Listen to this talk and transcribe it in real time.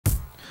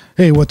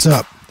Hey, what's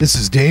up? This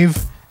is Dave,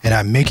 and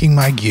I'm making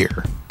my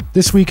gear.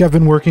 This week I've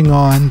been working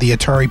on the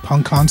Atari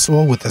Punk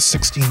console with a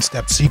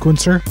 16-step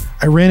sequencer.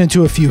 I ran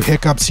into a few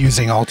hiccups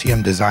using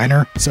Altium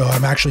Designer, so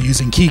I'm actually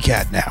using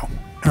KiCAD now.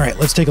 All right,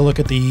 let's take a look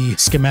at the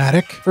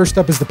schematic. First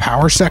up is the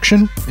power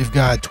section. We've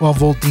got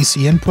 12-volt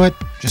DC input,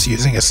 just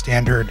using a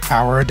standard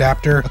power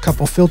adapter, a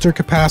couple filter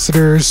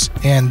capacitors,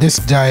 and this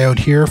diode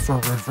here for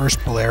reverse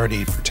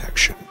polarity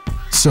protection.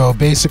 So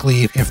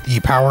basically, if the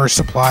power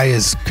supply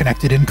is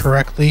connected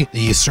incorrectly,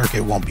 the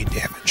circuit won't be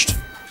damaged.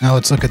 Now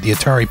let's look at the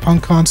Atari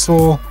Punk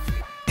console,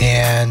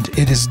 and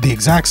it is the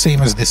exact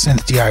same as the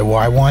Synth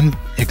DIY one,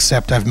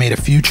 except I've made a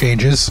few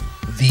changes.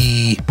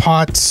 The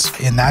pots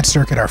in that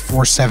circuit are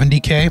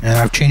 470K, and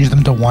I've changed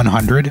them to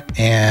 100,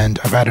 and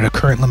I've added a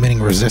current limiting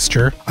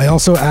resistor. I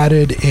also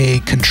added a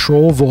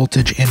control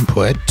voltage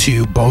input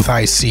to both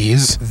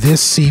ICs.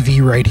 This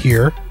CV right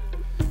here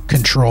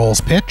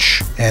controls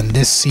pitch, and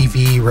this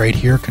CV right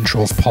here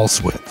controls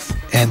pulse width.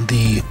 And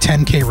the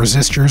 10K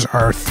resistors,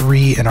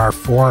 R3 and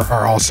R4,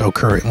 are also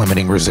current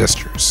limiting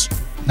resistors.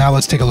 Now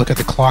let's take a look at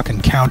the clock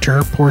and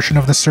counter portion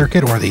of the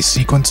circuit, or the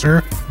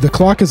sequencer. The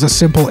clock is a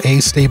simple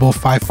A-stable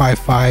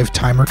 555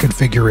 timer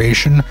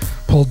configuration,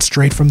 pulled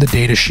straight from the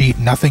datasheet,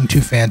 nothing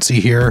too fancy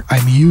here.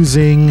 I'm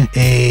using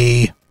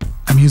a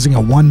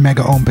 1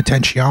 mega ohm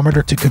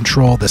potentiometer to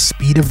control the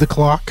speed of the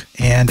clock,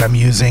 and I'm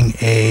using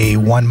a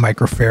 1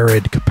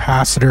 microfarad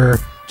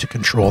capacitor to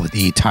control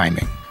the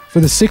timing. For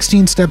the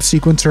 16-step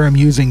sequencer, I'm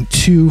using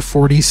two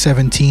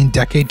 4017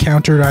 decade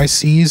countered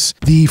ICs.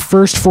 The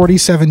first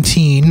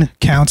 4017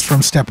 counts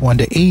from step 1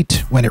 to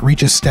 8. When it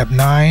reaches step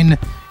 9,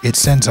 it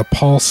sends a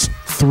pulse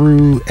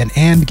through an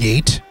AND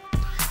gate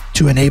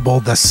to enable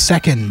the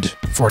second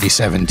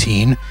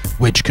 4017,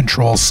 which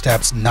controls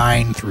steps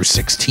 9 through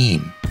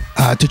 16.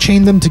 To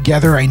chain them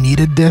together, I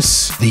needed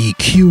the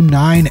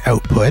Q9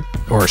 output,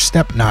 or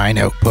step 9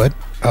 output,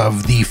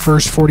 of the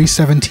first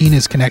 4017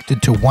 is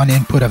connected to one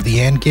input of the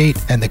AND gate,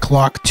 and the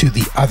clock to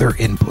the other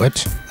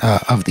input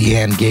of the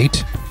AND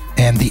gate.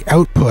 And the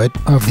output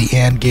of the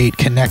AND gate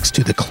connects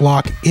to the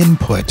clock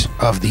input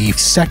of the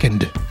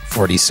second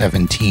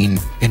 4017,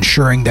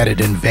 ensuring that it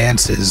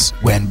advances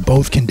when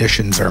both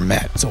conditions are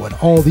met. So when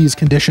all these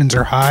conditions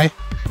are high,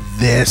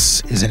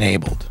 this is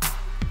enabled.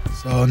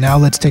 So now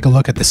let's take a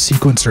look at the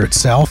sequencer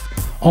itself.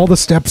 All the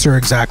steps are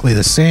exactly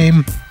the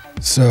same.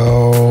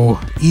 So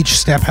each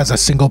step has a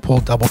single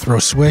pole double throw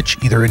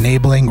switch, either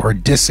enabling or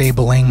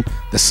disabling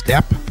the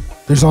step.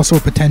 There's also a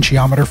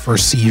potentiometer for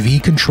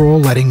CV control,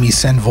 letting me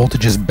send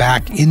voltages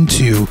back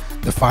into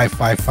the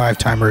 555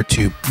 timer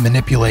to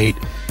manipulate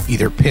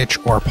either pitch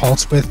or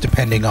pulse width,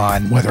 depending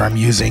on whether I'm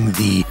using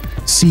the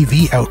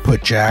CV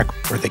output jack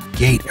or the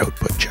gate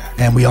output jack.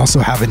 And we also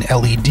have an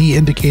LED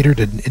indicator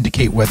to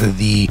indicate whether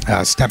the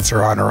steps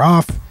are on or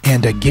off,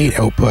 and a gate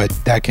output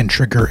that can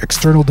trigger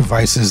external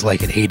devices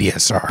like an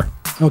ADSR.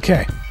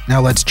 Okay,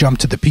 now let's jump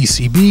to the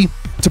PCB.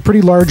 It's a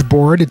pretty large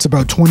board. It's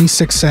about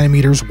 26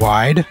 centimeters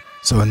wide,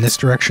 so in this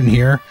direction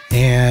here,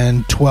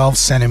 and 12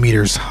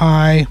 centimeters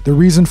high. The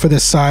reason for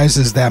this size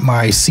is that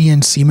my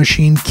CNC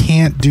machine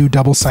can't do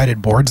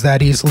double-sided boards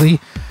that easily,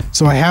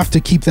 so I have to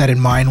keep that in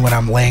mind when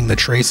I'm laying the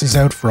traces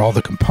out for all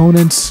the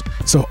components.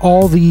 So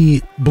all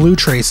the blue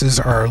traces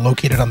are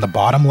located on the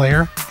bottom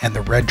layer, and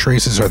the red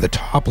traces are the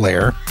top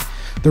layer.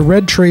 The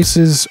red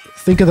traces,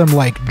 think of them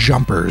like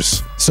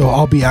jumpers. So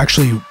I'll be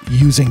actually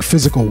using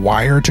physical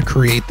wire to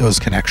create those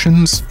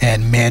connections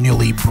and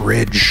manually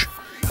bridge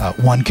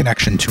one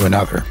connection to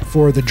another.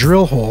 For the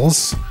drill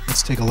holes,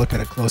 let's take a look at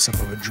a close-up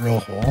of a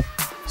drill hole.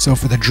 So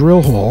for the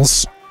drill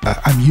holes,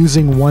 I'm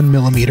using 1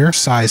 millimeter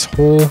size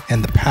hole,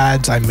 and the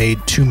pads I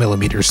made 2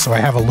 millimeters, so I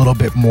have a little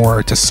bit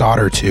more to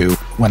solder to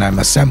when I'm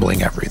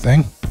assembling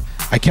everything.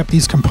 I kept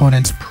these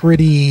components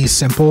pretty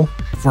simple.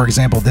 For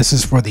example, this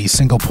is for the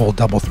single pole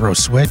double throw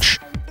switch.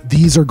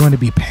 These are going to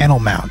be panel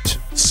mount,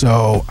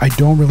 so I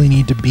don't really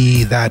need to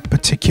be that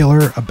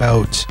particular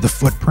about the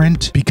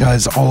footprint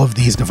because all of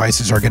these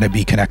devices are going to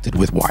be connected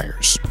with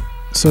wires.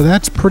 So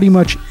that's pretty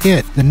much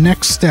it. The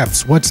next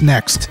steps, what's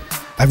next?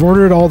 I've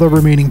ordered all the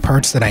remaining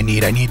parts that I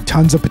need. I need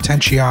tons of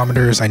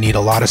potentiometers, I need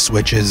a lot of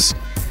switches,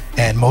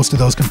 and most of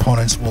those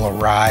components will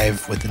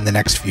arrive within the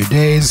next few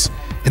days.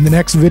 In the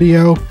next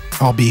video,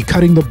 I'll be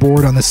cutting the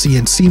board on the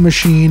CNC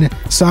machine,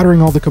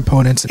 soldering all the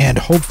components, and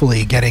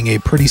hopefully getting a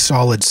pretty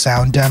solid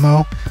sound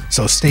demo,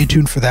 so stay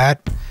tuned for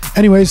that.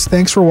 Anyways,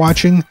 thanks for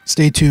watching,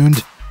 stay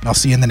tuned, and I'll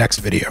see you in the next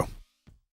video.